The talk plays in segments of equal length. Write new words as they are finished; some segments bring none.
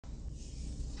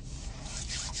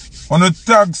On the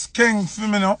tag skeng for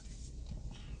me now.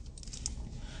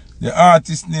 The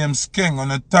artist name Skeng, on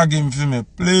the tag him for me,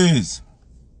 please.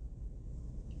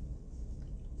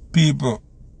 People,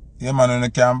 yeah man,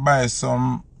 you can buy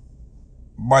some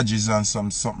badges and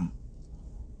something.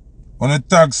 On the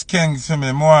tag Skeng for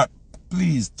me, more,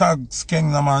 please, tag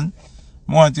Skeng now man.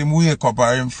 I want him wake up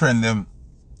or him friend them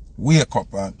wake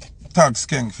up and tag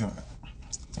Skeng for me.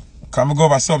 Because I go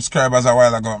over subscribers a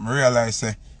while ago, I realize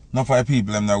say, not for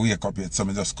people them not wake up yet, so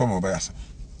I just come over here. Say,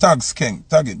 tag Skeng,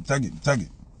 tag him.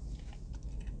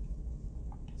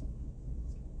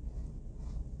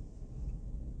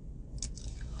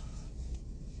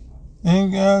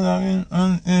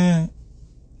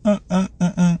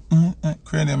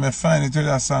 Crazy, I find it to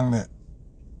that song there.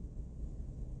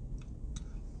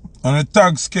 On the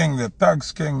tag Skeng there.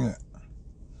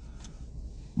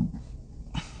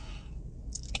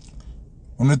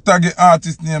 On the tag the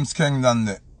artist name Skeng down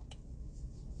there.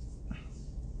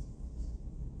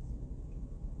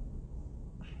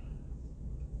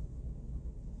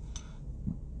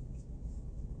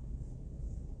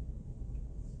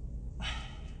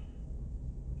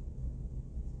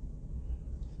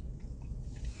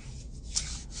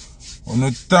 On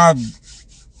the tag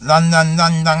dang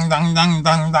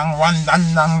one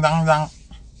dang.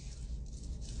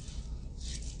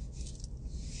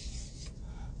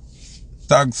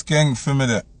 Tag Skeng for me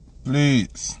there,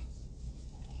 please.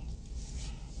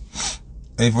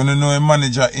 If you don't know a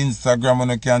manager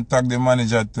Instagram, you can tag the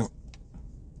manager too.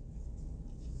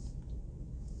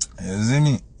 You see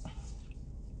me?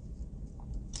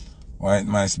 White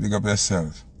mice, big up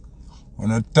yourself. On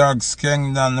the tag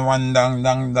Skeng down one dang.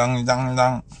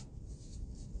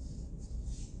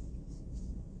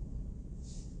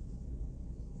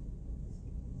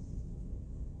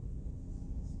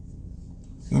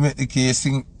 You make the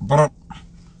casing brup.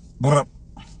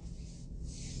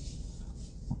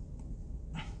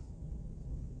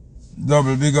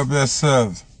 Double big up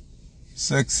yourself.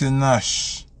 Sexy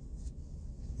Nash.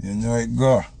 You know it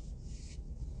go.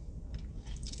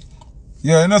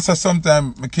 Yeah, you know, so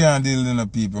sometimes I can't deal with the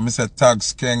people. I say tag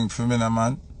Skeng for me,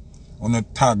 man. On the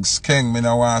tag Skeng,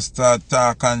 I want to start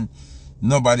talking.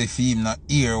 Nobody feel not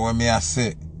hear what I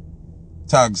say.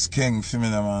 Tag Skeng for me,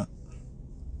 man.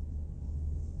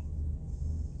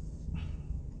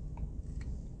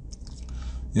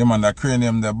 Yeah, man, that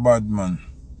cranium, the bad man.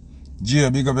 Jay,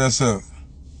 big up yourself.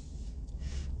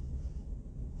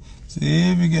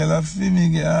 See, me girl, I feel me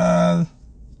girl.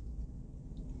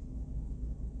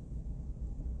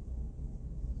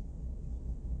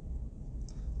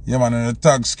 Yeah, man, and the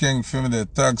tag Skeng for me, the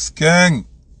tag Skeng.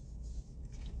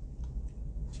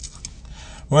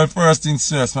 Well, first things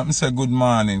first, let me say good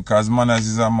morning, because manners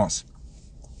is a must.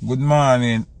 Good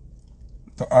morning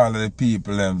to all of the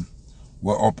people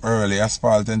we're up early,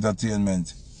 Asphalt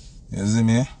Entertainment. You see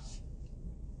me?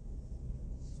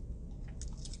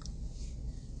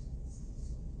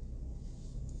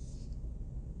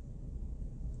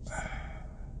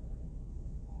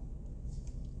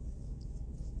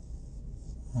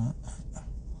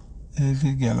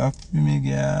 Every girl up for me,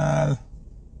 girl.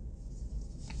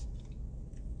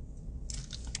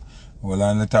 Well,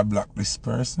 I let her block this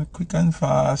person quick and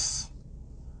fast.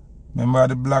 Remember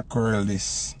the black girl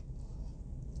this.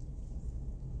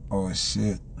 Oh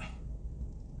shit.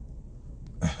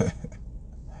 I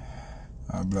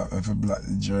block if I block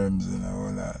the germs and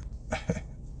all that.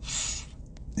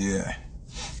 Yeah.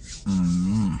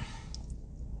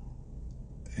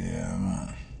 Yeah,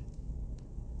 man.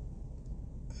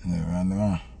 Never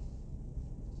know.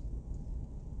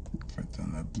 Put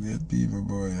on the plate, people,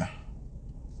 boy.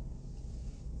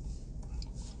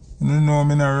 You know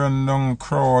me not run down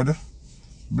crowd.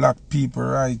 Black people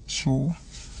right through.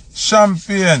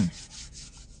 Champion.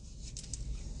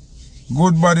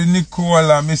 Good body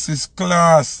Nicola, Mrs.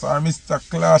 Class or Mr.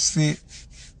 Classy.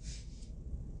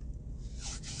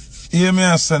 Hear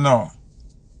me say now.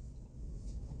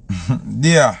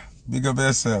 Dear, big up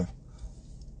yourself.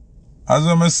 As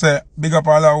I say, big up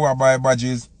all who buy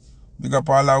badges. Big up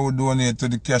all who donate to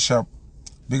the cash app.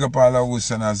 Big up all who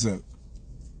send as well.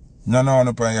 No,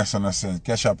 no pay yes and send.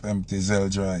 Cash app empty, Zell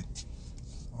dry.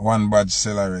 One badge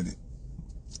sell already.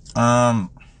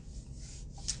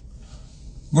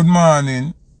 Good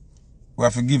morning. We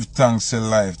have to give thanks to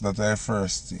life. That's our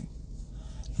first thing.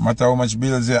 No matter how much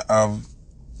bills you have,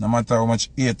 no matter how much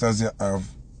haters you have,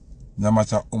 no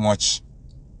matter how much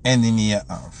enemy you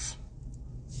have.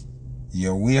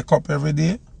 You wake up every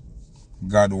day,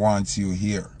 God wants you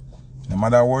here. No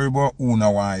matter worry about who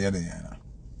no want you there.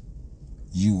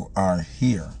 You are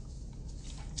here.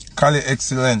 Call it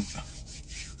excellent.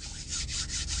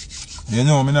 You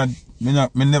know, me not Me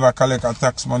never collect a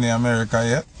tax money in America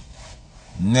yet.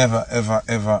 Never, ever,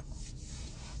 ever.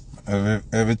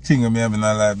 Everything me have in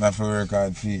my life, I have to work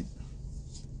hard for it.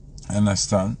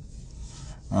 Understand?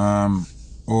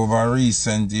 Over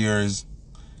recent years,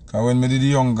 because when me did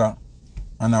younger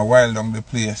and I wild down the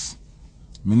place,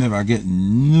 me never get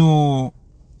no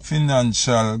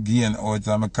financial gain out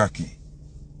of my cocky.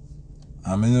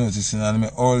 And me noticing in my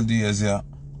old days here,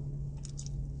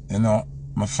 you know,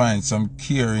 I find some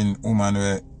caring woman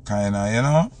where kind of, you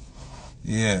know,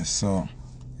 yeah, so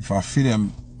if I feel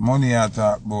them money I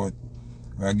talk about,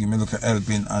 I give me look at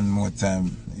helping and more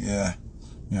time, yeah,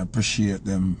 I appreciate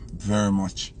them very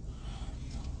much.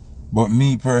 But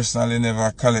me personally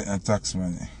never collect a tax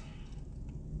money.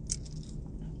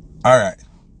 Alright.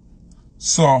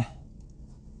 So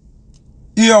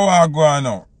here we are going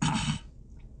now.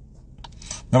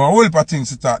 Now a whole lot of things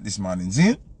to talk this morning,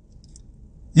 see?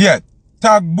 Yeah,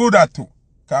 talk Buddha too.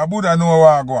 Because Buddha know where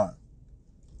I go.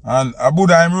 And a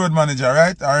Buddha I'm road manager,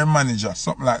 right? Or a manager,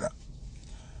 something like that.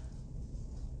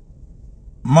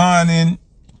 Morning,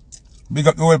 big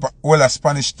up the whole of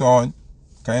Spanish town.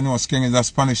 Because you know Skeng is a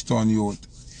Spanish town youth.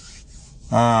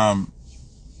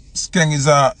 Skeng is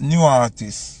a new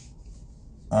artist.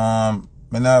 I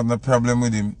don't have no problem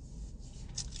with him.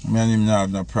 Me and him don't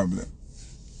have no problem.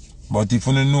 But if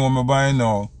you don't know me by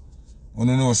now, you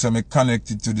don't know so I'm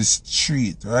connected to the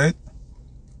street, right?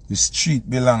 The street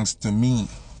belongs to me.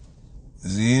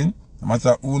 See? No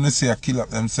matter who you say I kill up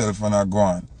themselves when I go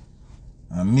on.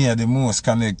 And me are the most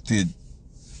connected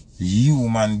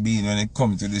human being when it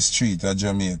comes to the street of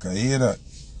Jamaica. You hear that?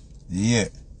 Yeah.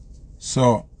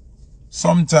 So,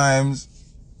 sometimes,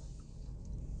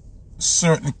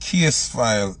 certain case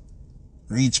file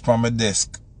reach from my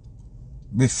desk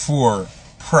before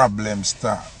problems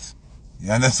start.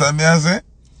 You understand me I say?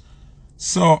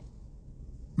 So,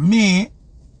 me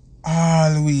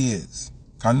always,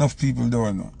 enough people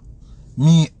don't know,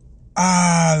 me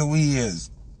always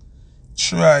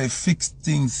try fix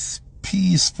things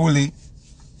peacefully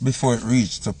before it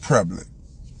reach the problem.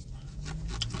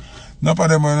 None of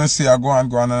them when you say I go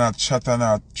and I chat and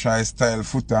I try style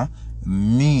footer,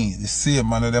 me, the same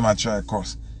man of them I try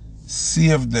cuss.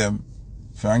 Save them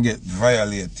from get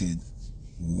violated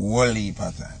whole heap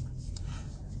of time.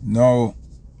 Now,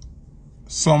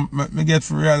 me get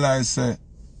to realize say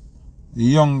the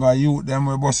younger youth them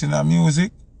we busting the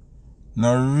music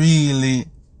now really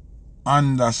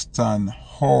understand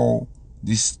how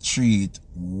the street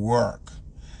work.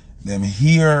 Them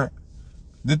hear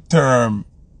the term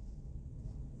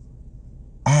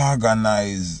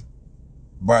organized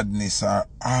badness or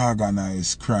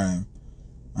organized crime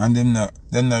and them not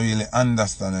really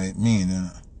understand what it mean, you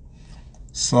know.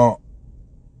 So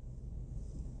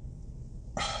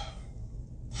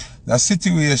the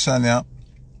situation here,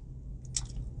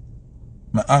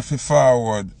 I have to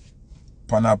forward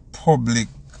on a public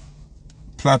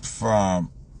platform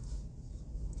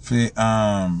for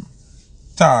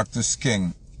talk to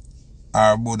Skeng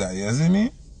or Buddha, you see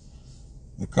me?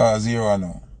 Because you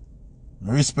know,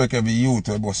 I respect every youth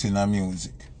who bust in the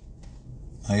music.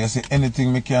 And you see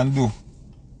anything me can do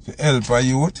to help a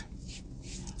youth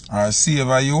or save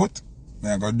a youth,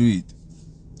 I go do it.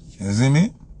 You see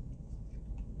me?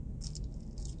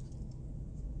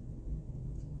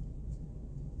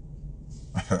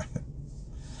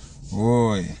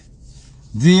 Boy.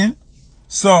 Then,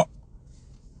 so,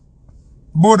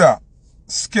 Buddha,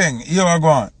 Skeng, here we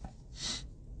go.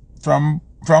 From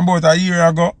about a year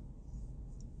ago,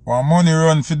 one money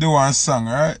run for do one song,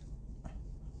 right?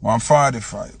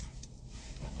 145.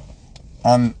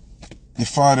 And the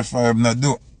 45 not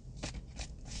do.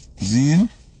 Zine,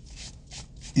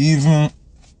 even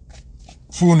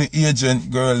phone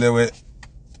agent girl they were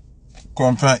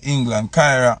come from England,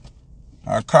 Kyra,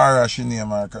 or Cara, she name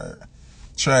her Kyra.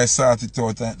 Try sort it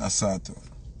out and not sort out.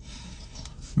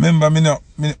 Remember,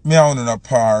 me own a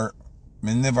par.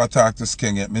 Me never talk to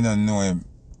Skeng yet, me don't know him.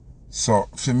 So,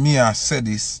 for me, I say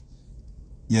this,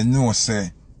 you know,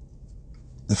 say,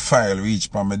 the file reach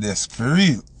from my desk for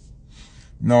real.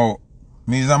 Now,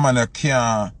 me as a man that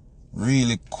can't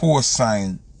really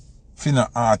co-sign for no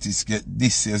artist get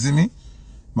this, you see me?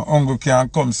 My uncle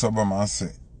can't come sober and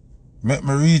say, make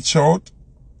me reach out,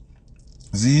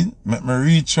 see, make me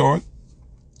reach out.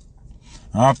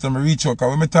 And after me reach out, because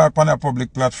when me talk on a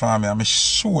public platform, I'm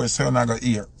sure say I'm not going to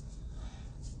hear.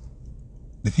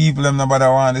 The people them nobody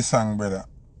want the song, brother.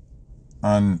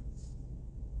 And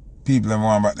people them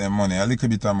want back their money, a little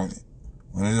bit of money.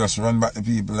 When they just run back the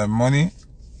people them money,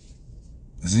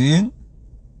 see?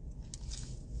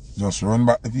 Just run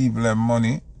back the people them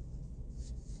money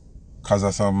because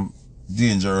of some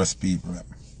dangerous people them.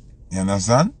 You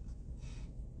understand?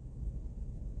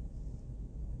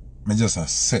 Me just a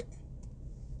say.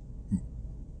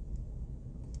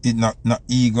 It not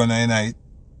ego na night.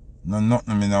 No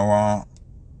nothing me no want.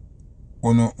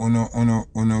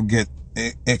 Uno get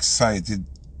excited.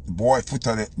 Boy,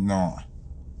 Foota Hype, no.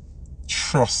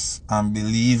 Trust and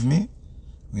believe me.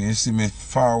 When you see me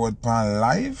forward pan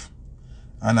live,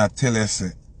 and I tell you,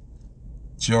 say,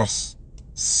 just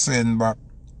send back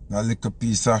that little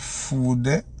piece of food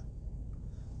there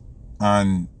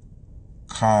and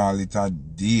call it a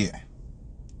day.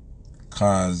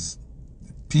 Cause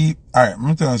people, alright, let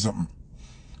me tell you something.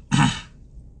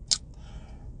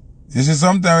 You see,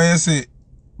 sometimes when you say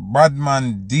bad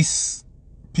man diss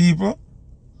people,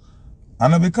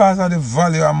 and not because of the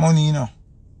value of money, you know.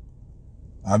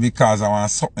 And because I want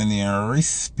something in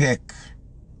respect.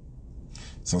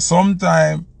 So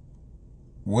sometimes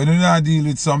when you not deal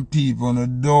with some people, you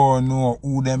don't know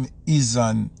who them is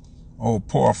and how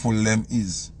powerful them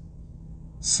is.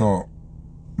 So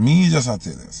me just a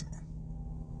tell you.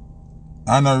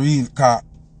 And a real car,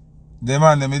 the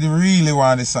man them really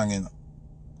want the song, you know.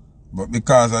 But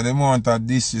because of the amount of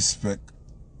disrespect,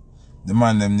 the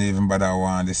man them don't even bother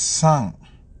want the song.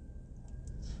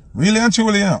 Really and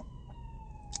truly, you know.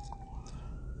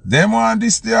 Them want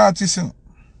this the artist, you know.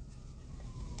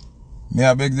 Me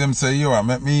I beg them say, yo,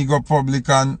 make me go public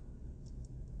and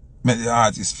make the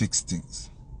artist fix things.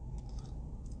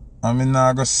 And me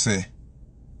not go say,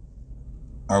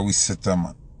 I will set a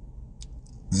man.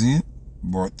 See?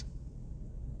 But,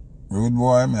 rude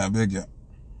boy, me I beg you.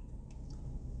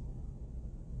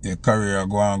 Your career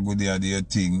go on good, you do your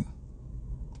thing.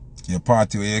 Your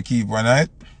party where you keep one night.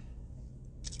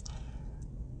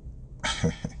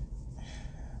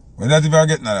 When that if I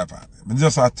get another part, I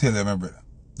just I tell you, my brother,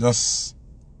 just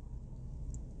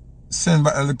send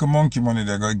back a little monkey money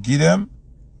they go give them.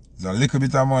 It's a little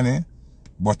bit of money,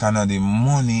 but I know the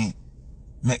money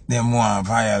make them want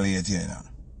to violate you, you know.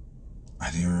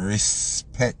 And the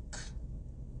respect.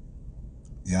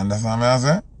 You understand what I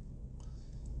say?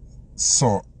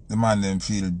 So the man them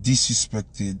feel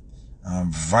disrespected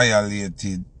and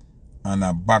violated and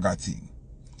a bag of thing.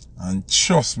 And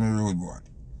trust me, rude boy.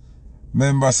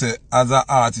 Remember say, as an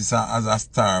artist and as a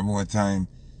star, more time,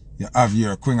 you have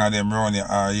your queen of them around you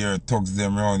or your thugs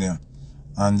them around you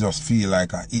and just feel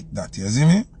like I eat that. You see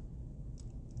me?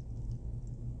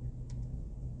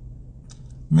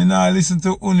 Me now listen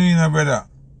to Unu, you know, brother.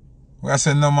 Where I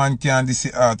say no man can diss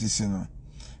the artist, you know.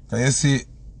 Because you see,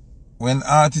 when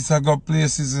artists are got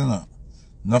places, you know,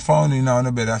 no found you now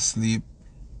no better sleep.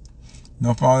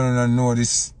 No found you no know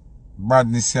this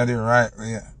badness here the right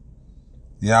way.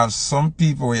 You have some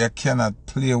people where you cannot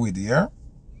play with here.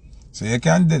 So you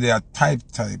can do their type,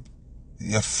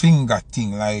 your finger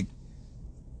thing, like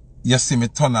you see me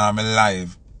turn on me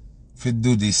live for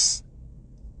do this,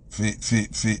 for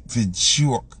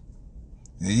joke.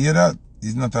 You hear that?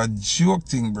 It's not a joke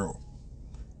thing, bro.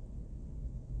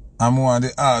 I'm one of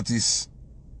the artists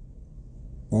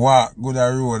walk good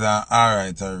a road and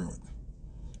alright a road.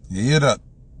 You hear that?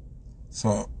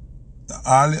 So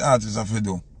all the artists have to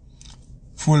do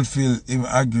fulfill him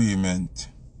agreement.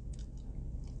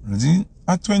 See?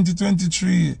 At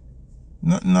 2023,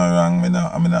 nothing wrong. I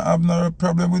not have no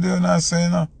problem with you and I say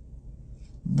no.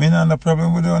 Me not have no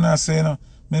problem with you and I say no.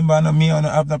 Remember no me I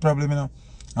don't have no problem, you know.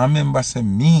 And remember say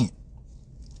me.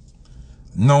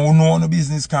 No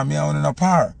business can me on in a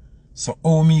par. So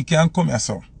how me can come here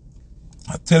so?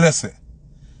 I tell you say,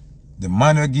 the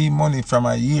man will give money from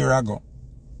a year ago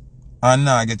and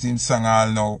now get him song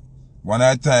all now. One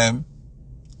at a time,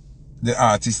 the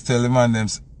artist tell the man them,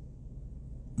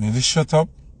 maybe shut up.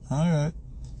 Alright.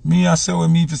 Me I say what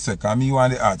me for say, cause me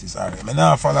want the artist. Alright. Me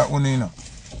now follow Unu, you know.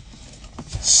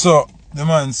 So the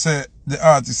man say the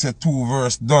artist say 2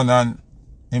 verse done and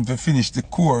him to finish the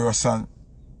chorus and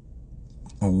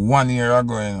 1 year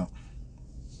ago, you know.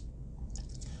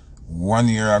 1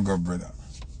 year ago, brother.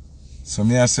 So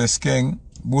me I say skeng,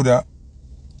 Buddha,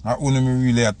 and Unu me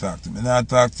really talk to me. I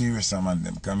talk to the rest of man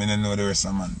them, because I don't know the rest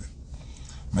of man them.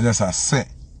 I just say,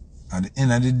 at the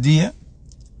end of the day,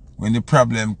 when the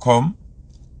problem come,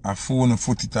 I phone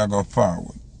foot it go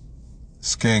forward.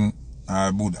 Skeng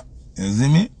or Buddha. You see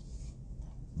me?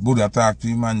 Buddha talk to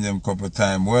him and them couple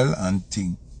times well and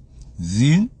think.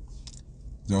 Zin,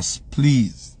 just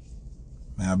please.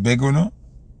 May I beg you no?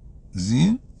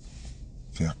 Zin,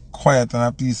 if you're quiet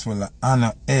and peaceful,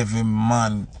 honor every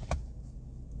man.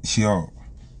 Yo,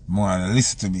 more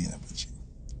listen to me.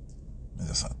 I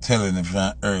just telling you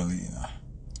from early, you know.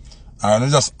 I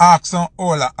just ask some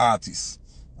older artists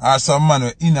or some man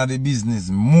who in the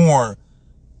business more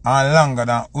and longer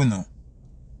than Uno.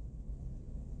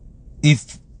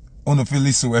 if you feel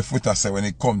listen what Foota say when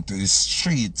it come to the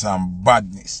streets and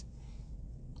badness.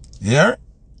 Here?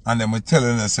 And then we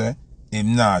telling us say,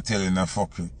 him not telling a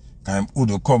fuckery. Cause him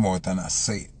would come out and I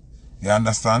say it. You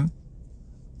understand?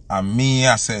 And me,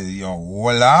 I say, yo,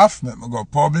 hold off, make me go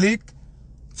public,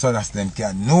 so that them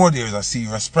can know there is a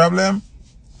serious problem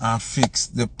and fix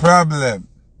the problem.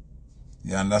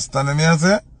 You understand what I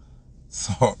say?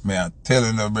 So, me I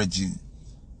telling you, Bridget,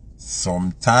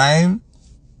 sometimes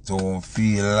don't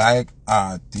feel like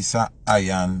artists are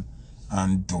iron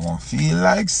and don't feel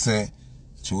like say,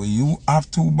 so you have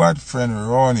two bad friends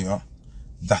around you,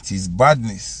 that is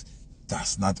badness.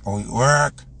 That's not how it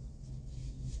work.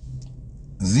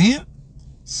 See?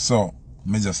 So,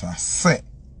 me just say.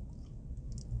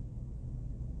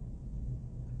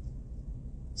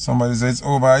 Somebody says it's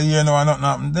over a year now and nothing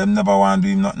happened. Them never want to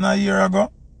do him nothing a year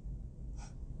ago.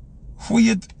 Who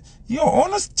you... Yo,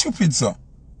 how stupid, so?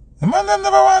 The man them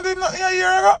never want to do him nothing a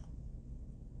year ago.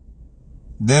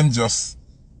 Them just...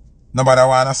 Nobody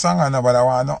want a song and nobody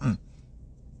want nothing.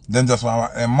 Them just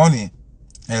want their money.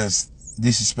 Else,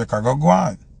 disrespect I go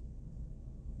on.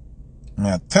 Me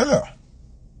I tell you.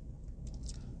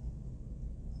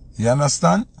 You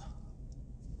understand?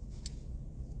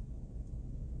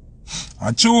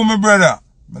 And true, my brother.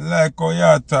 I like how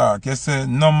you talk. You say,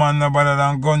 no man no better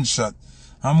than gunshot.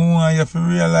 And I want you to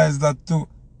realize that too.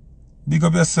 Big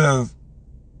up yourself.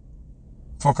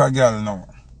 Fuck a girl now.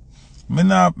 Me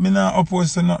not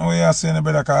oppose to nothing what you say,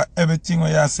 brother, because everything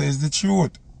what you say is the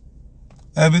truth.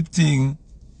 Everything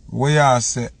what you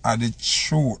say are the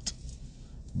truth.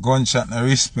 Gunshot no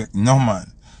respect, no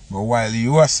man. But while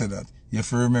you say that, you have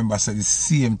to remember say the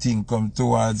same thing come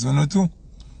towards you too.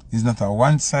 It's not a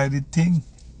one-sided thing.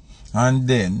 And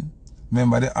then,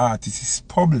 remember the artist is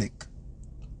public.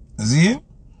 See?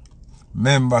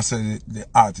 Remember say the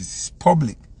artist is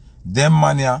public. Them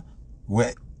man here,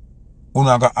 where you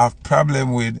not gonna have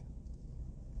problem with,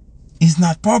 is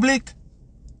not public.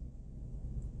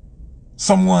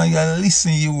 Someone you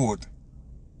listen you would.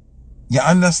 You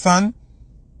understand?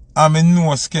 I mean,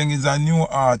 know Skeng is a new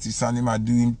artist and him a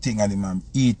do him thing and him a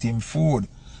eat him food.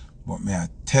 But me I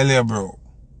tell you, bro,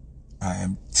 I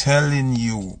am telling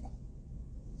you,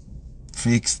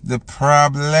 fix the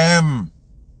problem.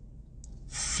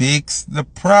 Fix the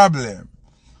problem.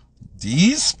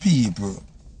 These people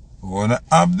who wanna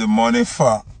have the money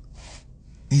for,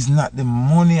 is not the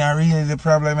money are really the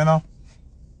problem, you know.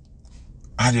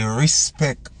 And the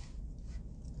respect.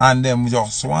 And them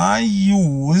just want to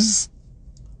use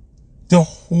the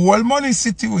whole money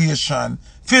situation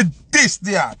for this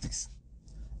the artist.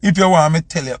 If you want me to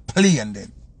tell you plain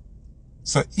then.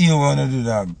 So you wanna do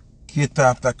that. Get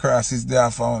after crosses there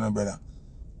for one brother.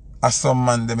 As some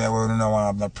man them here will not want to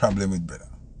have no problem with brother.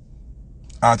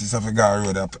 Artists have to go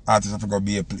road, artists have to go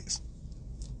be a place.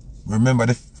 Remember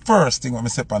the first thing when I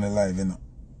say on the live, you know.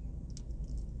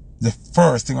 The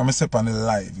first thing when I say on the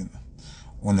live, you know.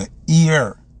 When you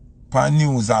hear on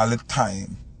news all the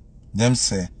time, them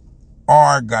say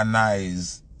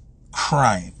organized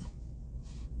crime.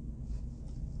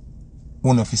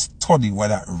 One of you study what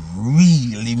that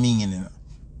really mean, you know.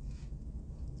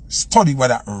 Study what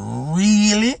that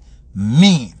really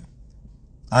mean.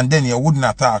 And then you wouldn't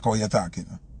attack how you're talking.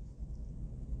 You know?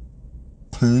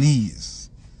 Please,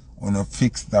 wanna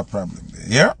fix that problem there.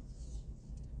 Yeah?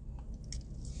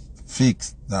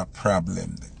 Fix that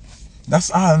problem there.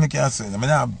 That's all I can say. I mean,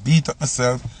 I beat up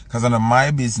myself because under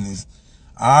my business,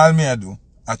 all me I do,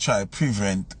 I try to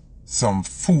prevent some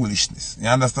foolishness. You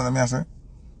understand what I say?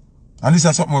 And this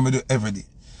is something I do every day.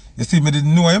 You see, me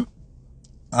didn't know him,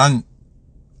 and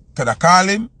could I call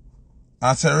him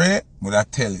and say, Ray, would I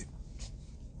tell him?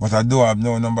 But I do have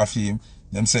no number for him.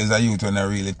 Them says a youth when I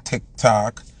really tech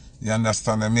talk. You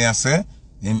understand what I say?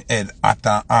 Him head at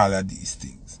and all of these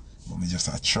things. But me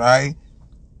just try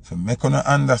to make you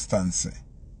understand, say.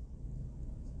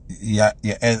 You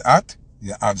head at,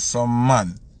 you have some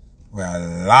man where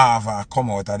lava come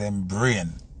out of them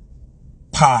brain,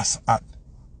 pass at,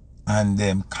 and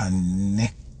them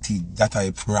connected. That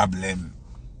a problem.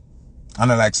 And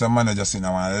like some man just in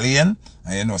our lane,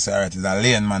 and you know, say, alright, it's a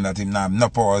lane man that him not have no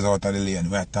powers out of the lane.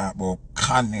 We are talking about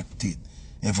connected.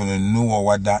 If you don't know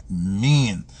what that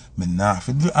mean, me nah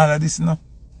fi do all of this, you know.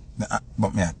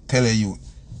 But me I tell you,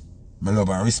 me love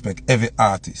and respect every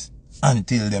artist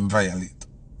until them violate.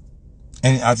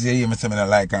 Any artist you hear me say me not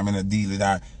like and me not deal with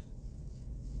that,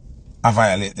 I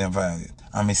violate them, violate.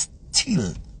 And me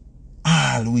still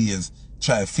always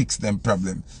try to fix them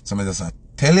problem. So me just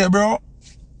tell you, bro,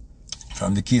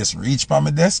 from the case reach by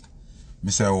my desk, me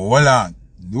say, hold on,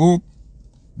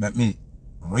 let me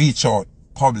reach out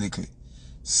publicly.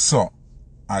 So,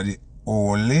 at the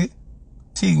only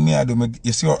thing me I do.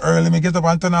 You see how early me get up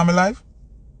and turn on my life?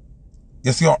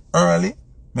 You see how early?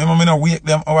 Remember me not wake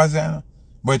them hours there,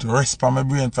 but it rest on my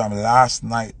brain from last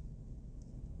night.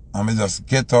 And me just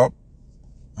get up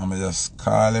and me just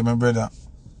call my brother.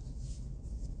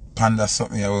 Panda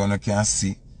something you can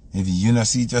see. If you not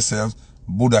see it yourself,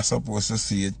 Buddha supposed to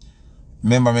see it.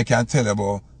 Remember me can tell you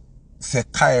about say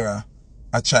Kyra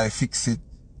I try fix it.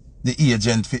 The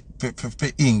agent for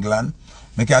England.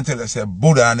 Me can tell you say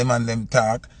Buddha and them and them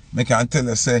talk. Me can tell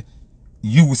you say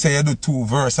you say you do 2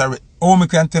 verses. Oh, me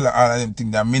can tell you all of them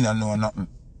things that me not know nothing.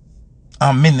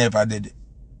 And me never did it.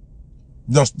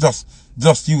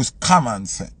 Just use common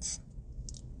sense.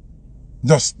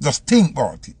 Just think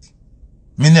about it.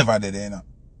 Me never did it, you know.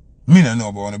 Me don't know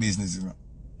about the business, you know.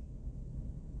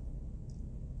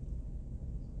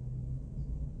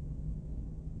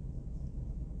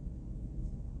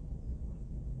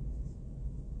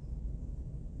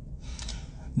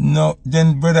 No,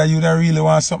 then brother, you don't really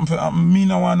want something for happen. Me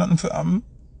no want nothing for happen.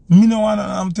 Me no want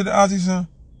nothing happen to the artist, you know.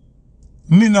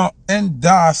 Me no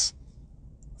endorse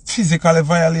physically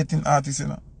violating artists, you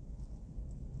know.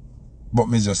 But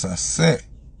me just say,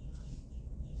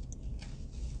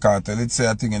 Cartel, it say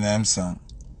a thing in him song.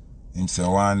 Him say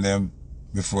want them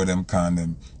before them can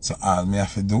them. So all me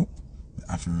have to do,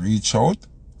 I have to reach out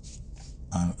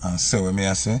and say what me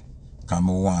I say, because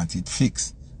I want it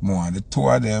fixed. I want the 2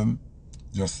 of them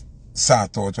just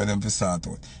sort out what them to sort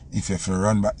out. If you have to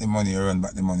run back the money, you run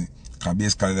back the money. Because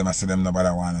basically them I say them nobody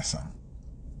want a song.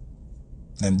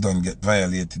 Them don't get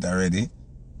violated already.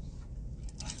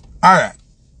 Alright.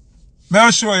 May I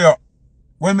show you,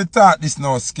 when me talk this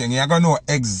now, skeng, you're going to know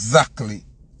exactly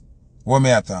what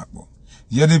me I talk about.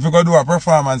 You if you go do a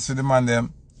performance to the man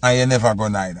them, and you never go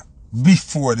neither.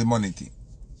 Before the money thing.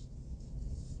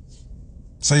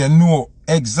 So you know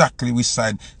exactly which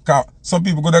side. Because some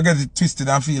people go to get it twisted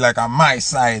and feel like on my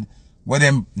side, where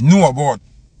them know about.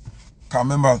 Because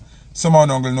remember, someone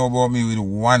don't know about me with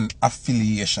one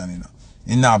affiliation, you know.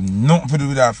 It have nothing to do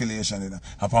with the affiliation, you know.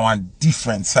 Upon one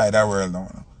different side of the world, you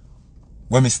know.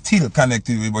 When me still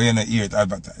connected with, but you don't hear it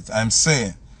advertised. I'm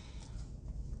saying,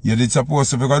 you did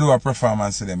supposed to go do a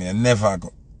performance to them, you never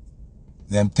go.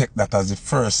 Them take that as the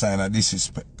first sign of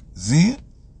disrespect. See?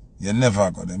 You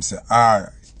never go. Them say,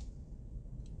 alright.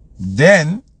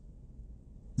 Then,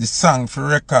 the song for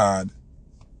record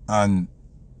and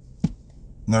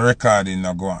no recording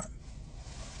no go on.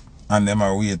 And them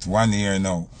are wait 1 year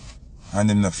now. And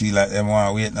them no feel like them want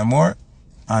to wait no more.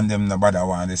 And them no bother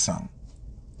want the song.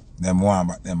 Them want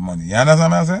back them money. You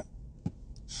understand what I say?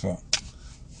 So,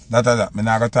 that. Me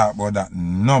not going to talk about that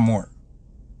no more.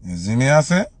 You see me I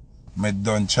say? Me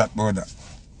done chat about that.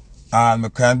 All me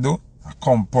can do, I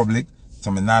come public. So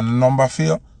me not a number for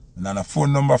you. Me not a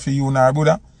phone number for you nor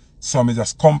Buddha. So me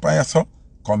just come by yourself.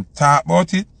 Come talk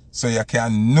about it. So you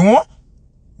can know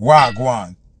what go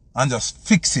on. And just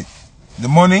fix it. The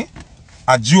money,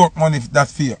 a joke money that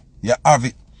for you. You have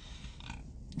it.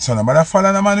 So nobody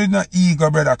follow the man with no ego,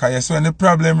 brother. Because you see when the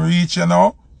problem reach you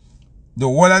now, the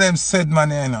whole of them said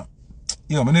money, you know.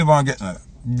 Yo, me never want to get none of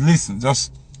that. Listen,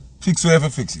 just fix whatever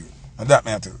fix you. And that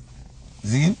me I tell you.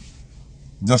 See?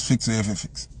 Just fix whatever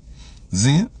fix.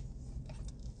 See?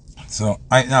 So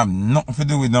I have nothing to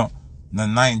do with no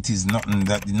 90s, nothing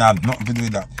that have nothing to do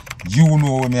with that. You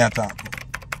know what me I talk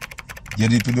about. You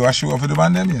did to do a show for the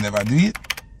band them, you never do it.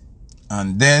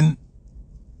 And then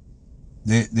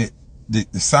the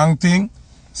song thing,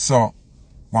 so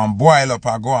one boil up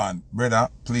and go on, brother,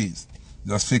 please,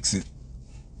 just fix it.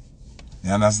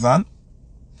 You understand?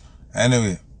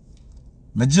 Anyway,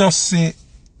 me just see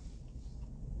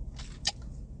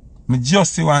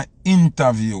one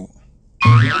interview.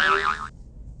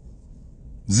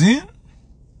 See?